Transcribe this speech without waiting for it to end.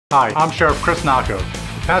Hi, I'm Sheriff Chris Nacco.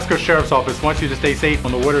 The Pasco Sheriff's Office wants you to stay safe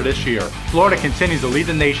on the water this year. Florida continues to lead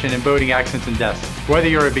the nation in boating accidents and deaths. Whether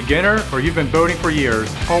you're a beginner or you've been boating for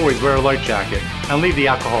years, always wear a life jacket and leave the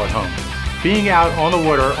alcohol at home. Being out on the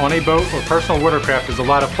water on a boat or personal watercraft is a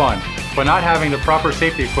lot of fun, but not having the proper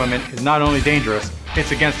safety equipment is not only dangerous,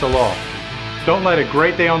 it's against the law. Don't let a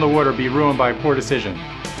great day on the water be ruined by a poor decision.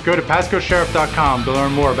 Go to PascoSheriff.com to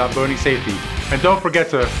learn more about boating safety, and don't forget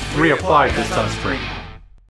to reapply this sunscreen.